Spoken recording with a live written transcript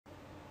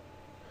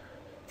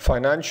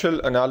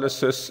Financial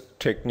analysis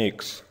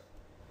techniques.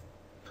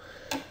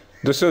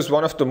 This is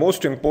one of the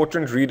most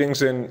important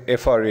readings in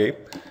FRA,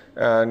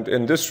 and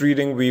in this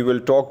reading we will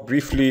talk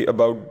briefly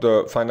about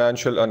the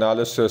financial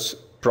analysis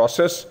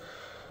process,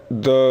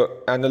 the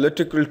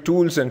analytical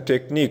tools and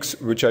techniques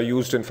which are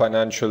used in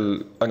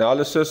financial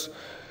analysis,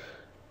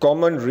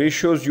 common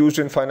ratios used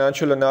in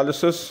financial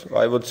analysis.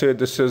 I would say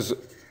this is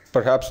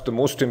perhaps the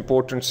most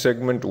important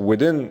segment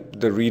within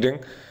the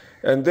reading.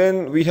 And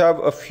then we have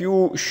a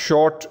few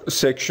short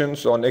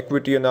sections on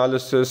equity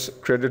analysis,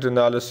 credit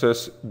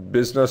analysis,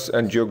 business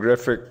and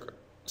geographic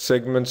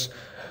segments,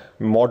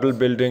 model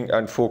building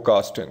and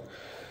forecasting.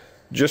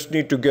 Just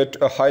need to get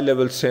a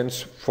high-level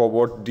sense for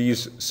what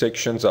these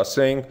sections are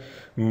saying.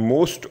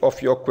 Most of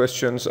your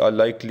questions are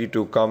likely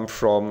to come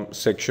from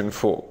section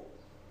 4.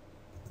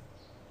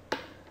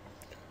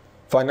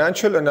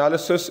 Financial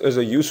analysis is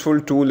a useful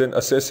tool in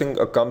assessing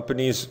a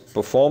company's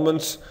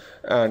performance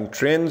and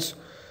trends.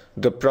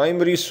 The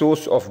primary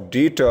source of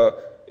data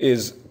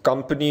is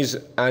companies'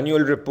 annual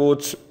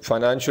reports,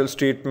 financial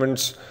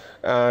statements,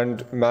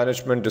 and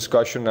management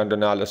discussion and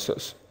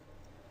analysis.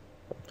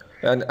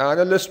 An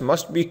analyst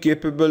must be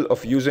capable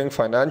of using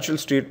financial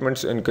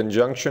statements in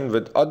conjunction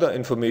with other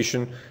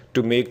information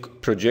to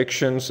make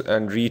projections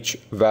and reach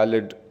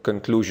valid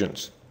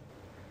conclusions.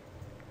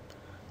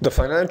 The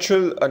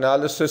financial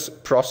analysis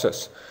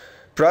process.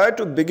 Prior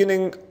to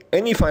beginning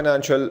any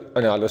financial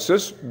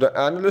analysis, the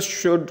analyst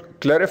should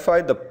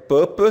clarify the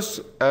purpose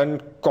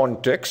and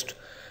context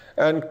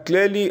and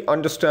clearly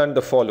understand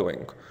the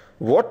following.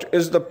 What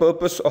is the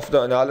purpose of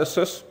the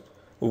analysis?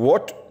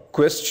 What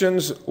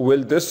questions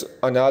will this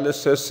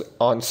analysis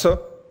answer?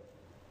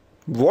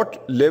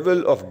 What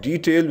level of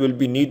detail will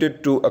be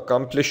needed to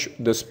accomplish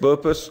this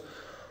purpose?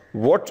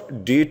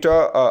 What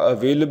data are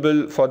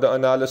available for the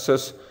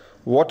analysis?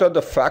 What are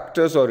the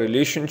factors or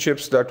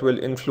relationships that will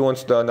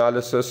influence the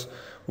analysis?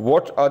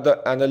 What are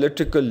the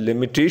analytical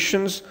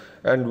limitations,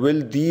 and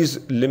will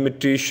these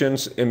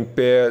limitations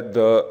impair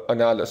the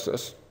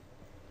analysis?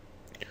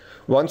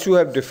 Once you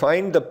have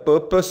defined the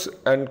purpose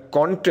and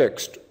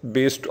context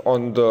based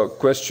on the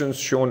questions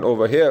shown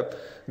over here,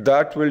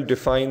 that will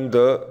define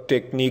the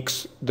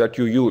techniques that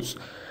you use.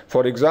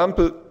 For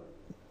example,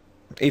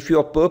 if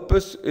your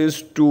purpose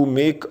is to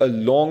make a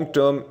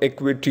long-term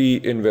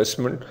equity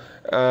investment,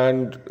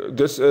 and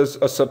this is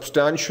a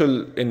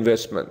substantial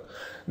investment,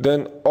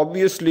 then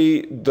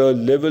obviously the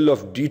level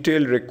of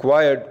detail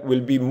required will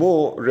be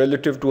more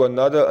relative to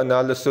another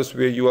analysis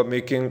where you are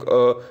making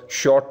a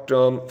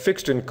short-term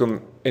fixed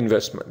income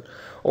investment.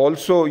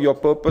 Also, your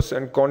purpose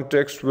and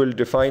context will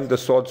define the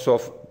sorts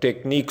of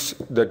techniques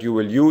that you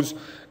will use,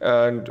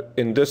 and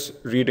in this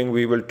reading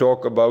we will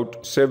talk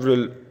about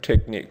several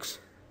techniques.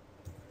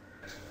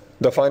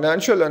 The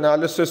financial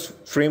analysis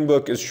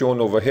framework is shown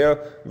over here.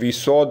 We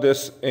saw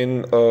this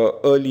in an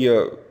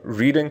earlier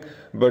reading,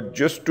 but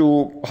just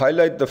to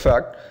highlight the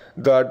fact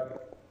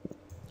that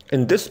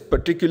in this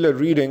particular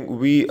reading,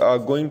 we are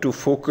going to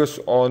focus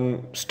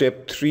on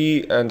step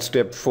 3 and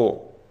step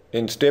 4.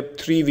 In step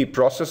 3, we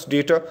process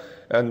data,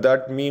 and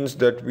that means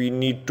that we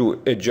need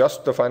to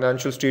adjust the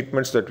financial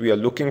statements that we are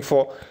looking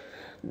for.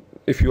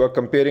 If you are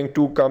comparing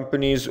two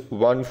companies,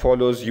 one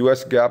follows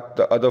US GAAP,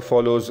 the other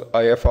follows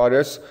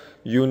IFRS,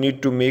 you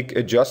need to make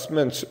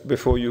adjustments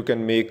before you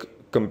can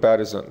make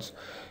comparisons.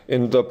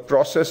 In the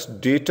process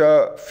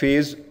data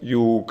phase,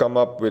 you come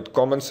up with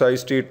common size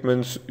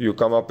statements, you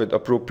come up with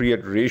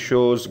appropriate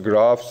ratios,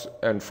 graphs,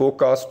 and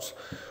forecasts.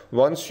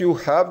 Once you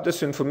have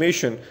this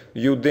information,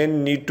 you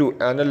then need to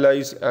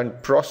analyze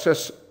and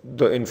process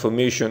the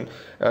information,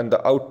 and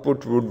the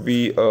output would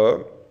be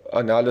an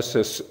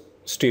analysis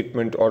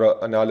statement or an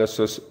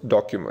analysis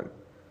document.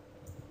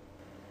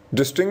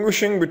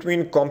 Distinguishing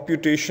between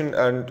computation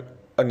and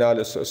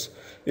analysis.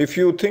 If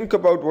you think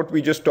about what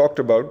we just talked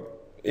about,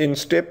 in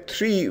step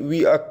 3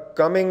 we are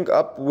coming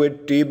up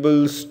with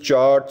tables,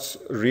 charts,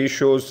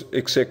 ratios,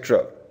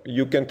 etc.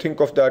 You can think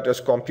of that as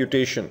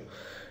computation.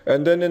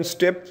 And then in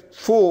step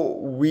 4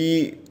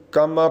 we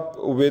come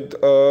up with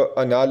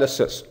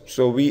analysis.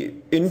 So we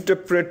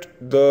interpret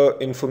the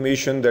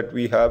information that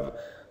we have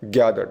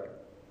gathered.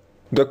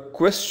 The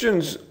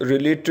questions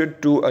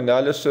related to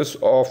analysis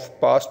of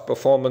past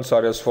performance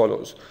are as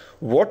follows.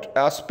 What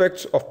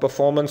aspects of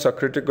performance are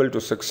critical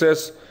to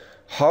success?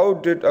 How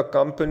did a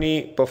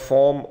company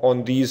perform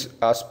on these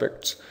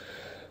aspects?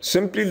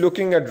 Simply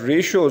looking at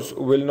ratios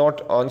will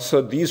not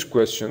answer these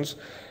questions.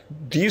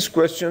 These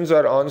questions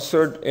are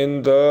answered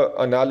in the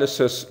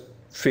analysis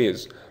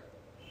phase.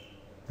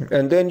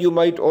 And then you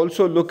might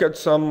also look at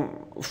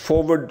some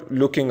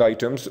forward-looking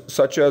items,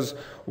 such as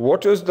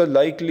what is the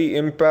likely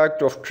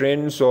impact of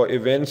trends or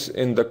events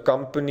in the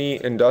company,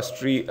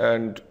 industry,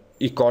 and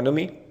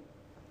economy?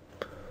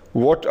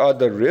 What are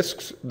the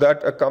risks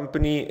that a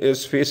company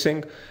is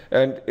facing?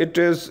 And it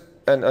is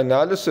an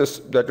analysis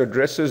that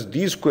addresses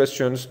these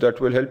questions that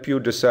will help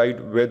you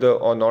decide whether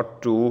or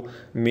not to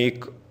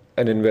make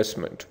an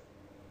investment.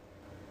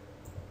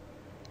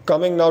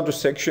 Coming now to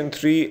section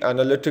 3,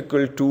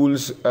 analytical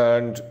tools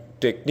and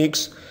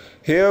techniques.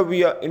 Here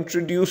we are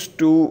introduced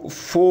to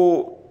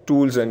 4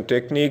 tools and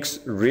techniques: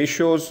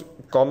 ratios,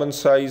 common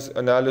size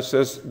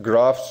analysis,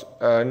 graphs,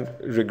 and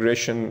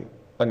regression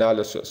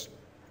analysis.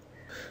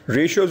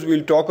 Ratios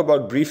we'll talk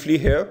about briefly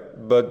here,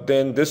 but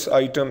then this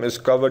item is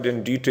covered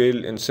in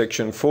detail in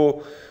section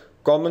 4.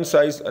 Common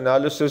size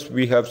analysis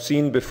we have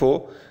seen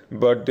before,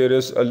 but there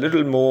is a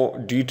little more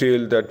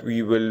detail that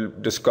we will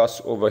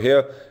discuss over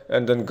here.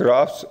 And then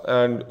graphs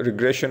and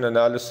regression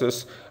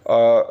analysis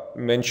are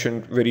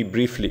mentioned very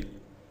briefly.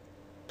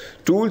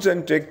 Tools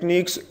and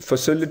techniques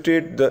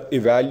facilitate the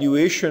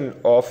evaluation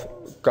of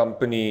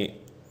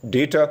company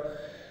data.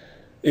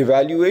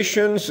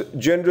 Evaluations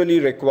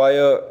generally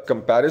require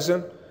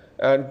comparison,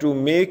 and to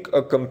make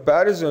a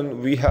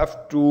comparison, we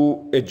have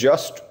to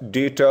adjust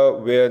data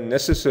where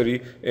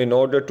necessary in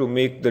order to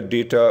make the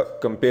data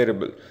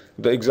comparable.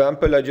 The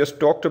example I just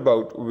talked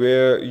about,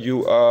 where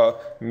you are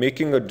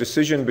making a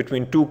decision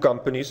between 2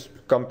 companies,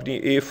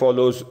 company A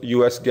follows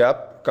US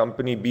GAAP,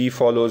 company B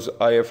follows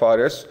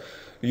IFRS,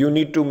 you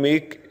need to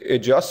make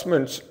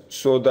adjustments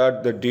so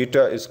that the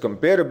data is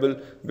comparable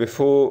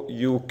before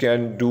you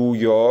can do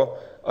your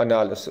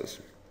analysis.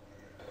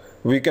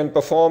 We can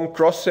perform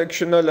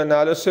cross-sectional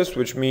analysis,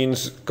 which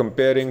means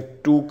comparing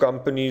 2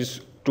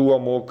 companies, 2 or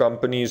more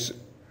companies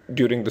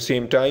during the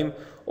same time,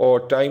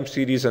 or time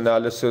series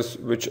analysis,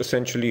 which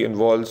essentially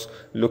involves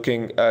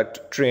looking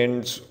at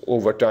trends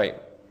over time.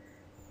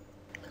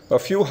 A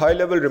few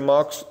high-level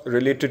remarks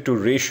related to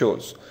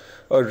ratios.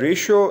 A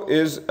ratio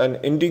is an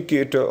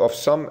indicator of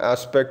some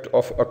aspect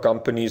of a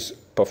company's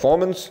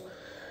performance.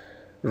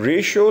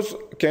 Ratios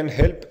can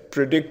help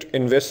predict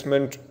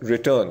investment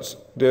returns.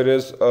 There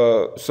is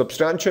a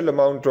substantial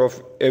amount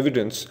of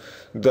evidence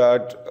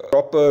that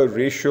proper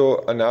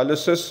ratio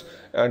analysis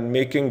and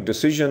making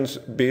decisions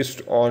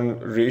based on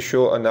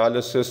ratio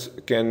analysis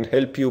can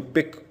help you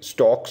pick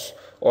stocks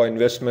or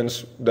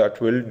investments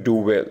that will do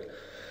well.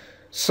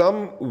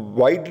 Some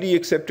widely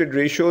accepted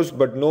ratios,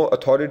 but no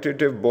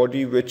authoritative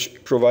body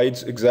which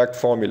provides exact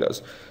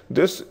formulas.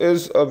 This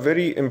is a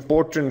very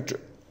important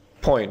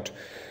point.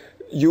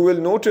 You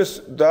will notice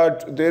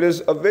that there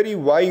is a very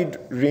wide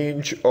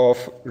range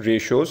of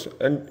ratios,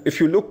 and if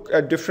you look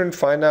at different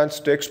finance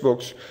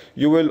textbooks,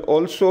 you will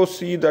also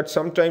see that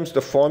sometimes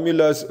the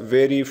formulas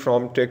vary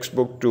from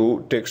textbook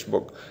to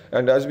textbook.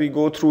 And as we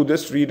go through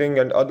this reading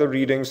and other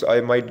readings,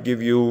 I might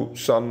give you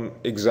some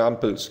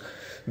examples.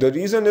 The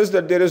reason is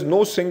that there is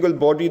no single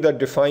body that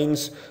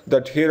defines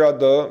that here are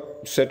the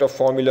set of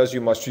formulas you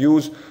must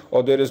use,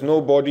 or there is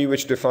no body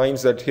which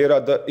defines that here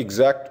are the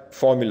exact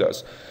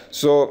formulas.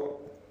 So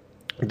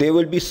there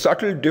will be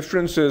subtle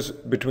differences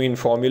between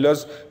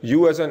formulas.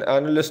 You as an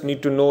analyst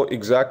need to know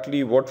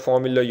exactly what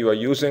formula you are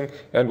using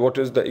and what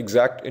is the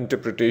exact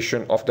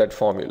interpretation of that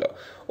formula.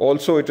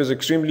 Also, it is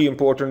extremely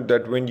important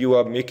that when you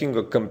are making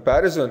a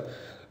comparison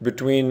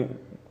between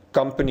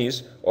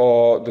companies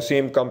or the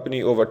same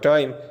company over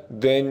time,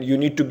 then you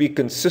need to be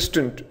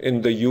consistent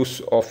in the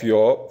use of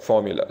your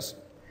formulas.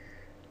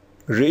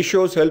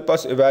 Ratios help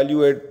us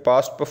evaluate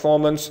past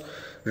performance.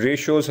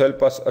 Ratios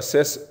help us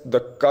assess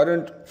the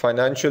current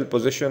financial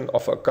position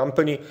of a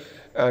company,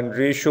 and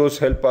ratios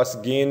help us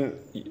gain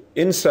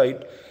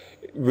insight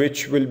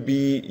which will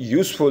be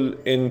useful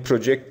in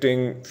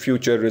projecting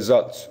future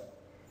results.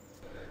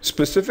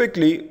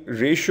 Specifically,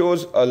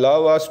 ratios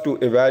allow us to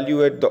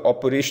evaluate the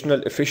operational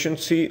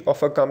efficiency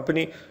of a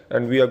company,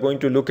 and we are going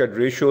to look at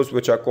ratios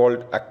which are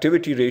called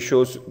activity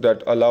ratios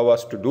that allow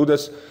us to do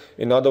this.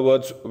 In other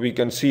words, we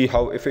can see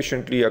how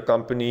efficiently a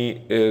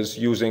company is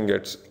using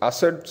its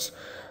assets,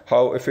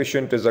 how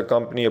efficient is a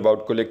company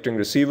about collecting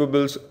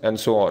receivables, and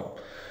so on.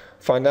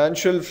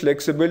 Financial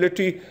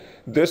flexibility,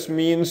 this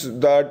means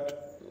that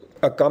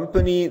a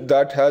company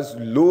that has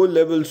low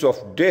levels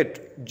of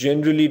debt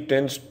generally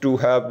tends to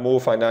have more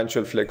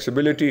financial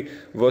flexibility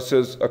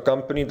versus a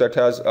company that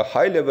has a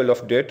high level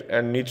of debt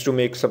and needs to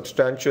make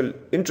substantial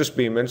interest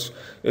payments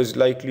is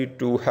likely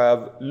to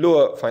have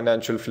lower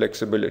financial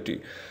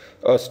flexibility.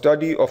 A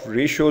study of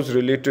ratios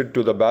related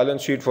to the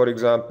balance sheet, for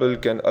example,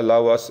 can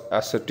allow us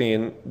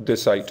ascertain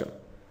this item.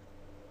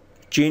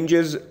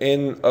 Changes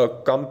in a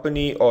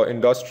company or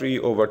industry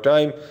over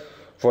time.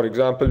 For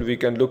example, we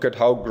can look at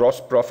how gross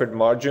profit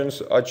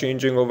margins are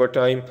changing over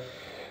time.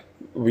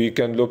 We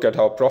can look at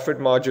how profit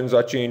margins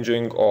are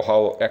changing or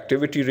how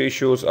activity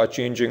ratios are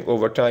changing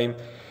over time.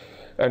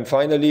 And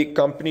finally,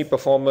 company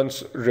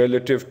performance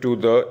relative to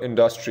the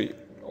industry.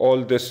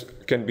 All this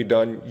can be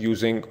done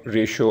using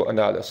ratio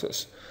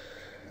analysis.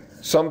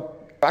 Some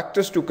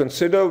factors to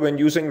consider when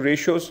using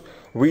ratios: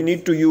 we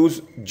need to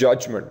use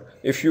judgment.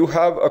 If you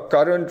have a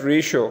current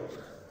ratio,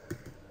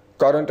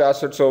 current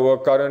assets over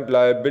current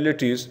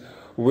liabilities,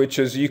 which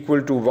is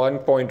equal to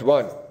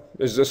 1.1,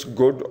 is this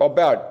good or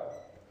bad?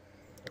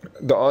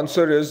 The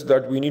answer is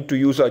that we need to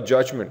use our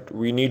judgment.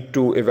 We need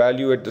to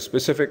evaluate the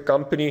specific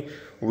company.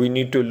 We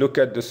need to look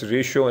at this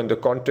ratio in the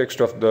context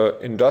of the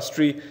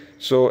industry.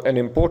 So an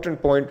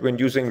important point when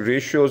using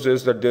ratios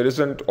is that there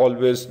isn't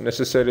always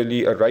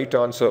necessarily a right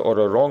answer or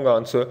a wrong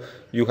answer.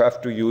 You have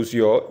to use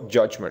your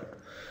judgment.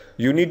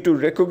 You need to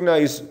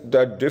recognize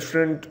that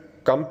different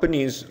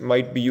companies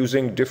might be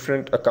using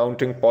different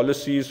accounting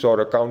policies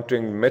or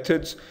accounting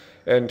methods,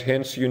 and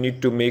hence you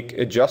need to make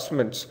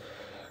adjustments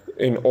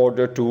in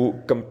order to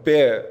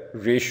compare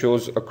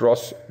ratios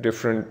across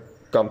different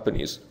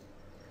companies.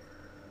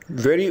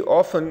 Very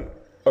often,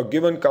 a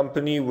given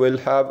company will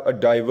have a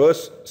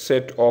diverse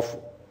set of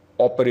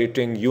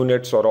operating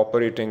units or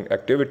operating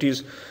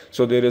activities,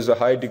 so there is a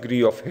high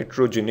degree of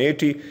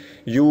heterogeneity.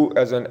 You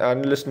as an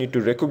analyst need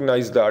to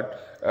recognize that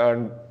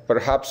and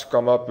perhaps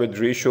come up with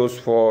ratios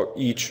for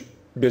each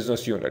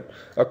business unit.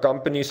 A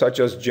company such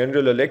as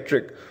General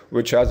Electric,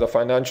 which has a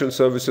financial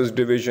services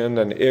division,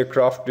 an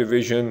aircraft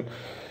division,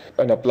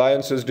 an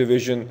appliances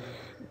division,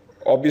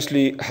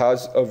 obviously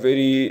has a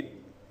very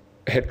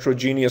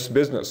heterogeneous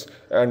business,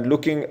 and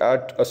looking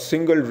at a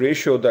single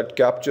ratio that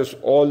captures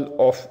all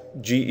of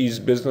GE's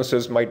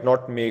businesses might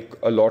not make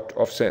a lot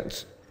of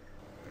sense.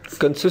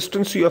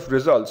 Consistency of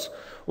results.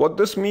 What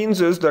this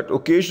means is that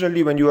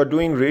occasionally when you are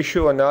doing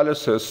ratio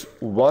analysis,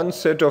 one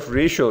set of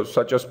ratios,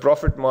 such as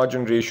profit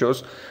margin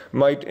ratios,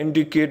 might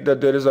indicate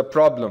that there is a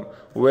problem,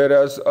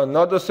 whereas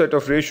another set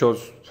of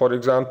ratios, for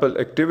example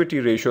activity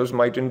ratios,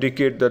 might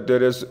indicate that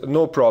there is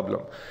no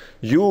problem.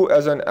 You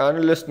as an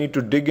analyst need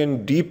to dig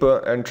in deeper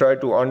and try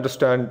to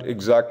understand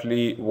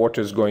exactly what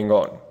is going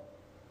on.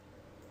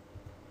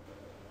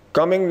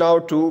 Coming now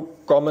to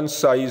common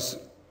size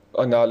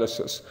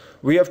analysis.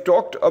 We have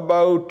talked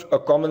about a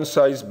common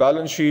size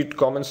balance sheet,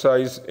 common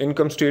size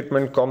income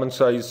statement, common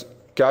size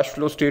cash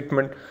flow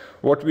statement.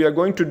 What we are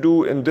going to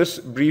do in this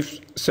brief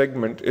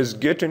segment is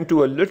get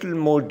into a little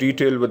more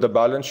detail with the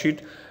balance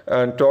sheet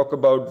and talk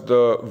about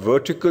the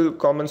vertical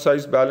common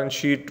size balance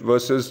sheet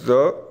versus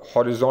the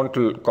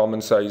horizontal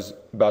common size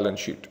balance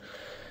sheet.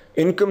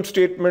 Income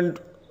statement,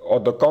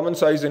 or the common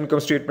size income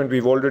statement,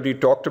 we've already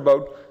talked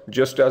about.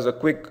 Just as a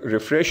quick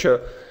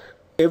refresher,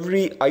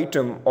 every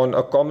item on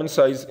a common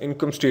size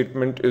income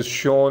statement is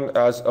shown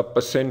as a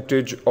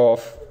percentage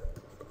of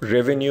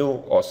revenue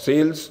or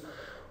sales.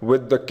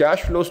 With the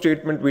cash flow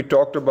statement, we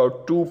talked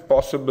about two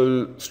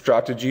possible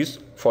strategies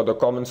for the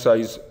common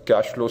size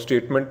cash flow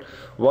statement.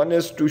 One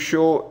is to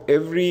show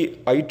every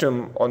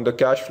item on the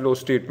cash flow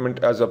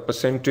statement as a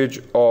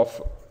percentage of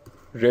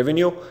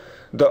revenue.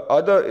 The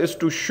other is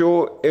to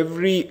show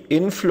every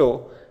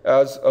inflow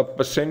as a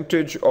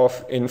percentage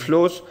of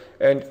inflows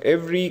and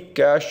every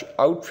cash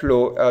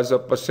outflow as a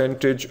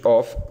percentage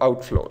of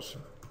outflows.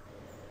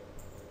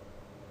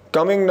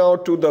 Coming now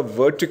to the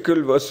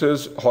vertical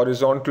versus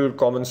horizontal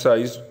common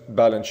size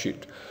balance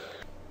sheet.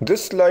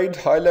 This slide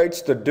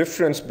highlights the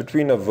difference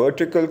between a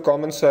vertical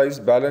common size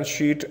balance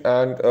sheet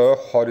and a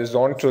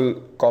horizontal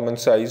common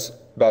size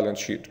balance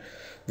sheet.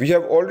 We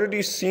have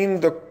already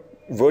seen the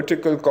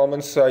vertical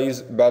common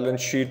size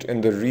balance sheet in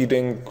the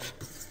readings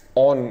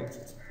on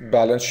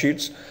balance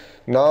sheets.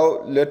 Now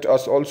let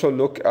us also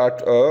look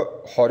at a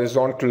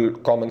horizontal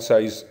common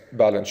size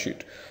balance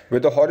sheet.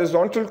 With a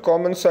horizontal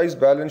common size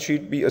balance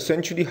sheet, we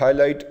essentially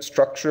highlight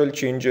structural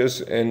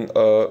changes in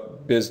a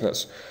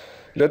business.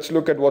 Let's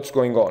look at what's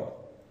going on.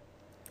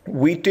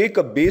 We take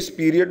a base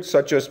period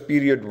such as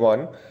period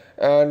 1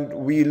 and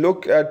we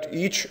look at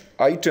each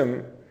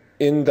item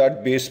in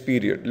that base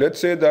period. Let's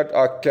say that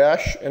our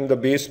cash in the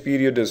base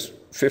period is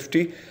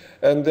 50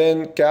 and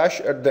then cash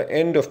at the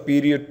end of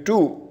period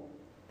 2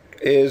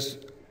 is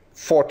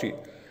 40.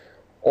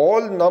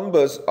 All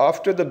numbers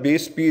after the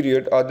base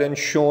period are then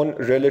shown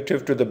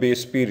relative to the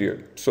base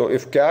period. So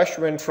if cash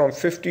went from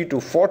 50 to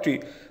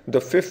 40,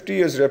 the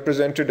 50 is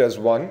represented as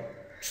 1.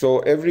 So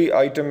every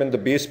item in the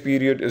base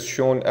period is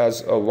shown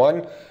as a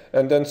 1,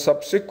 and then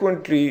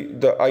subsequently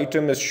the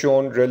item is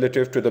shown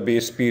relative to the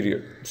base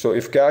period. So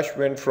if cash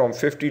went from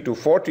 50 to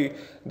 40,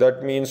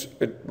 that means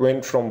it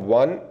went from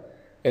 1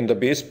 in the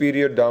base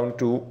period down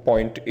to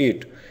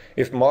 0.8.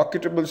 If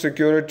marketable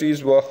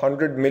securities were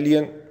 100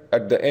 million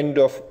at the end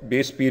of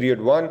base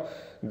period 1,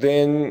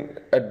 then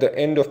at the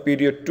end of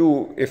period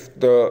 2, if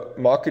the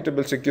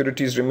marketable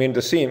securities remain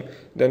the same,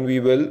 then we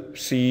will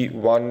see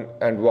 1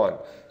 and 1.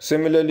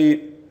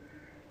 Similarly,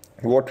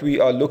 what we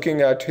are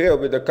looking at here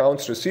with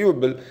accounts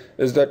receivable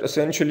is that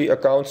essentially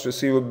accounts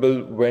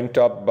receivable went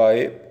up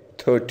by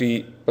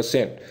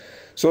 30%.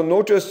 So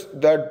notice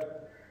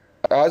that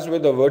as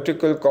with a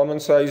vertical common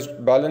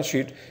sized balance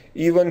sheet,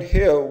 even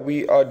here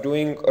we are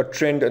doing a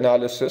trend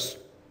analysis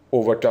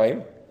over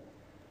time.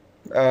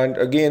 And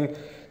again,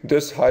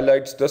 this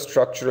highlights the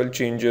structural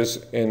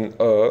changes in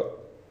a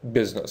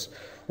business.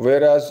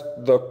 Whereas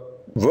the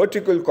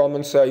vertical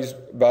common size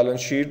balance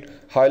sheet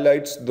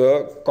highlights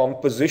the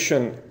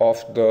composition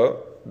of the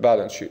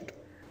balance sheet.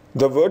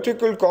 The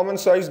vertical common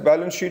size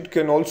balance sheet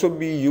can also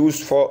be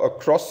used for a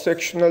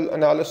cross-sectional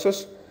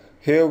analysis.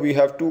 Here we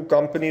have two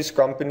companies,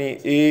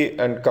 company A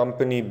and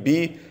company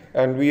B,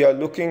 and we are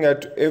looking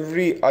at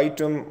every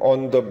item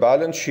on the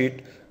balance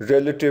sheet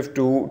relative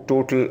to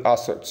total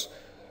assets.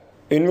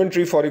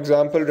 Inventory, for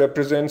example,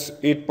 represents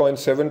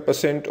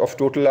 8.7% of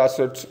total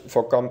assets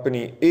for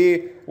company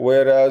A,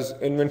 whereas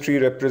inventory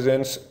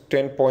represents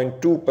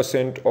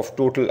 10.2% of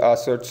total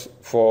assets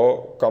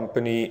for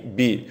company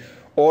B.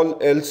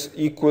 All else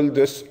equal,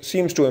 this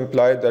seems to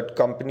imply that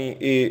company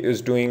A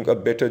is doing a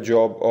better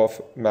job of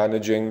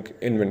managing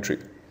inventory.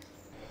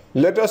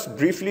 Let us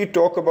briefly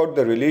talk about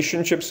the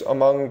relationships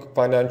among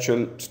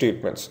financial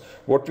statements.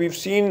 What we've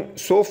seen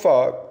so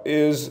far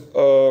is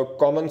a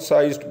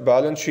common-sized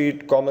balance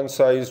sheet,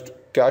 common-sized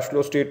cash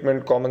flow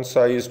statement,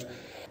 common-sized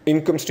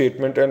income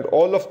statement, and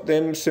all of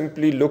them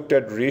simply looked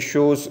at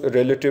ratios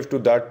relative to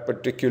that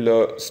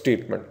particular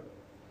statement.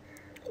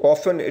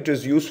 Often it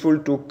is useful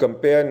to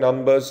compare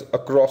numbers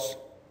across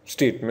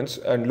statements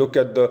and look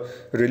at the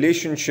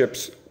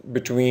relationships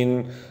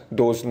between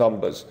those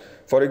numbers.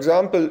 For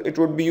example, it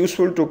would be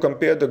useful to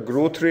compare the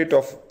growth rate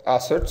of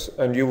assets,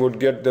 and you would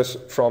get this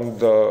from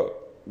the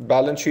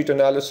balance sheet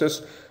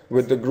analysis,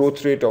 with the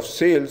growth rate of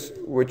sales,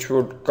 which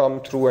would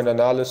come through an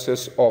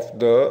analysis of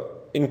the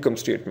income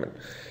statement.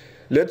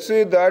 Let's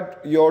say that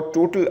your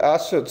total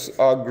assets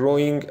are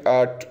growing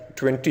at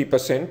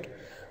 20%,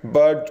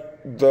 but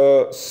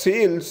the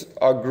sales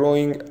are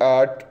growing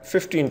at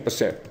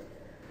 15%.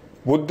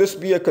 Would this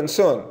be a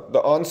concern?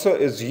 The answer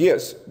is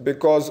yes,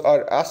 because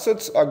our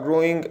assets are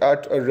growing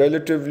at a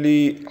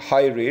relatively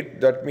high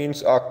rate. That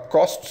means our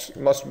costs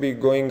must be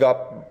going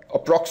up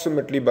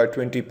approximately by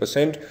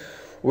 20%,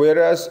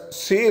 whereas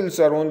sales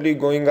are only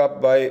going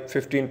up by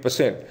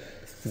 15%.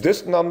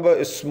 This number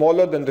is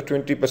smaller than the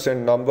 20%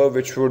 number,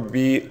 which would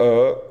be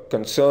a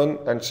concern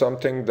and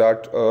something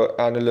that an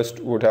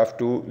analyst would have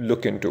to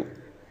look into.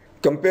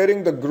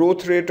 Comparing the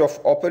growth rate of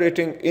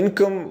operating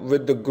income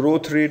with the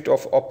growth rate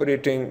of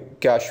operating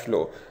cash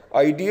flow.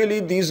 Ideally,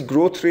 these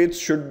growth rates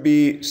should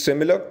be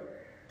similar,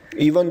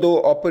 even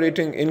though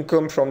operating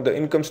income from the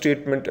income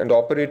statement and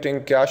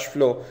operating cash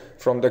flow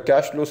from the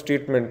cash flow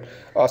statement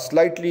are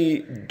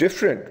slightly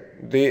different.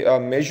 They are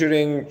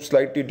measuring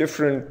slightly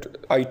different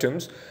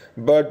items,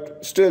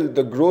 but still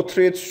the growth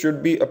rates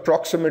should be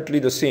approximately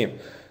the same.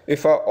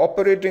 If our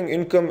operating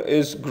income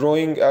is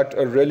growing at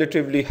a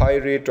relatively high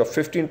rate of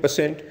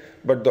 15%,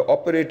 but the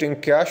operating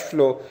cash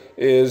flow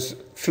is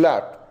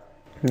flat,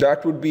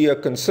 that would be a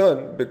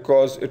concern,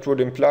 because it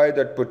would imply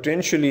that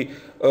potentially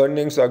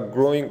earnings are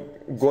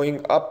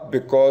going up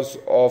because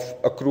of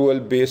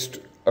accrual-based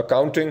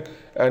accounting,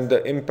 and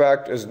the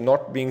impact is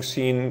not being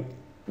seen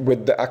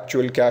with the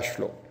actual cash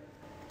flow.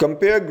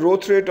 Compare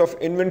growth rate of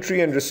inventory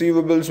and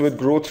receivables with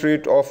growth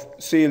rate of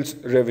sales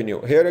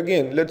revenue. Here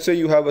again, let's say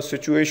you have a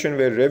situation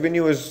where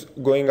revenue is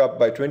going up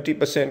by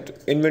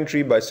 20%,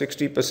 inventory by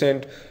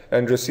 60%,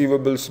 and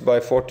receivables by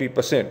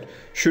 40%.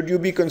 Should you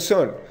be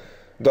concerned?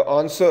 The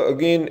answer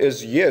again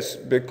is yes,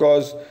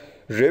 because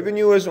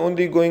revenue is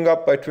only going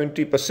up by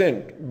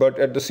 20%, but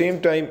at the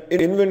same time,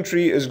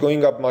 inventory is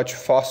going up much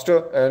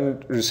faster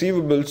and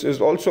receivables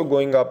is also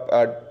going up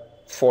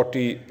at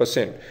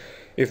 40%.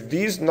 If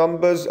these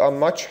numbers are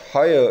much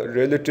higher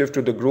relative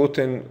to the growth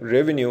in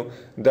revenue,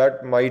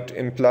 that might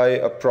imply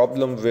a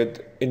problem with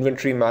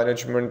inventory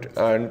management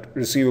and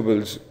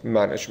receivables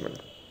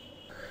management.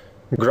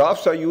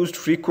 Graphs are used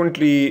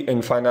frequently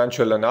in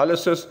financial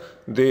analysis.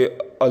 They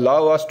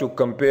allow us to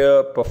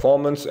compare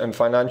performance and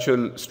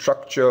financial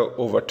structure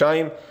over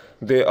time.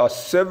 There are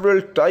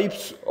several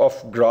types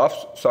of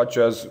graphs, such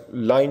as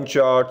line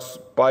charts,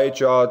 pie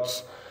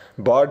charts,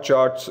 bar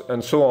charts,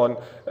 and so on,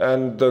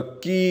 and the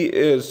key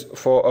is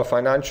for a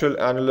financial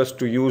analyst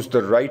to use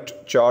the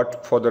right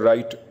chart for the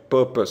right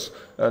purpose,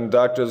 and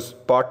that is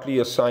partly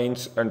a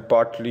science and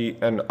partly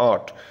an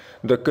art.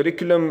 The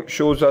curriculum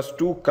shows us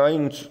two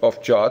kinds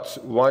of charts.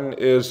 One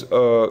is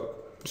a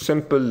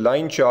simple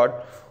line chart,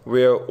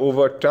 where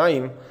over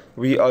time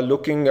we are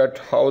looking at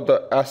how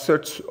the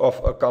assets of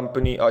a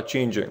company are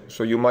changing.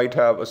 So you might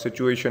have a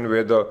situation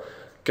where the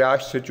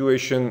cash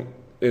situation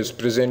is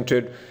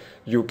presented.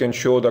 You can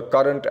show the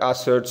current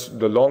assets,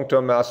 the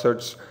long-term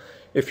assets.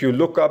 If you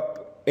look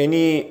up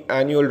any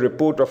annual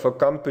report of a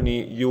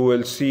company, you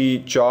will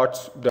see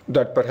charts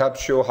that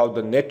perhaps show how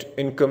the net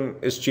income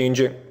is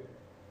changing.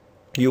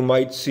 You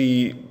might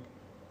see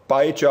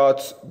pie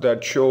charts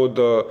that show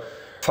the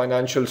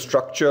financial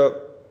structure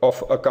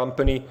of a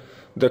company.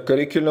 The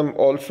curriculum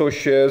also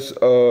shares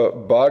a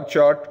bar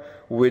chart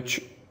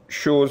which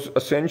shows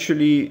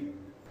essentially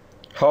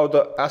how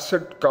the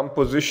asset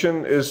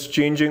composition is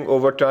changing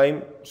over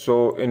time.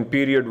 So in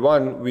period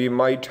 1, we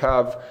might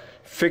have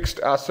fixed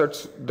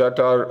assets that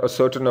are a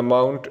certain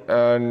amount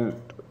and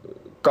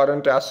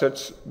current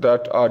assets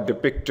that are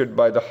depicted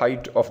by the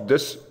height of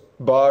this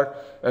bar.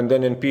 And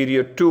then in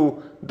period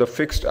 2, the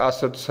fixed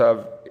assets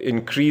have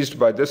increased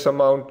by this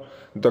amount.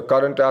 The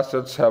current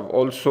assets have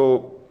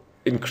also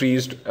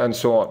increased, and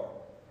so on.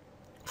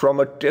 From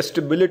a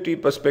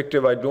testability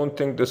perspective, I don't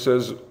think this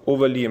is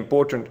overly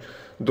important,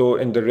 though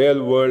in the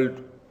real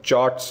world,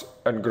 charts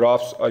and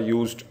graphs are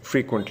used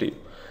frequently.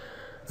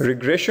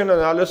 Regression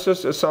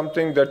analysis is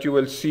something that you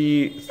will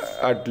see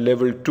at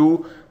level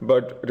 2,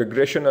 but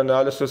regression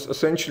analysis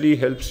essentially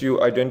helps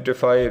you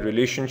identify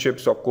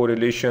relationships or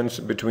correlations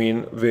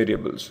between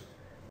variables.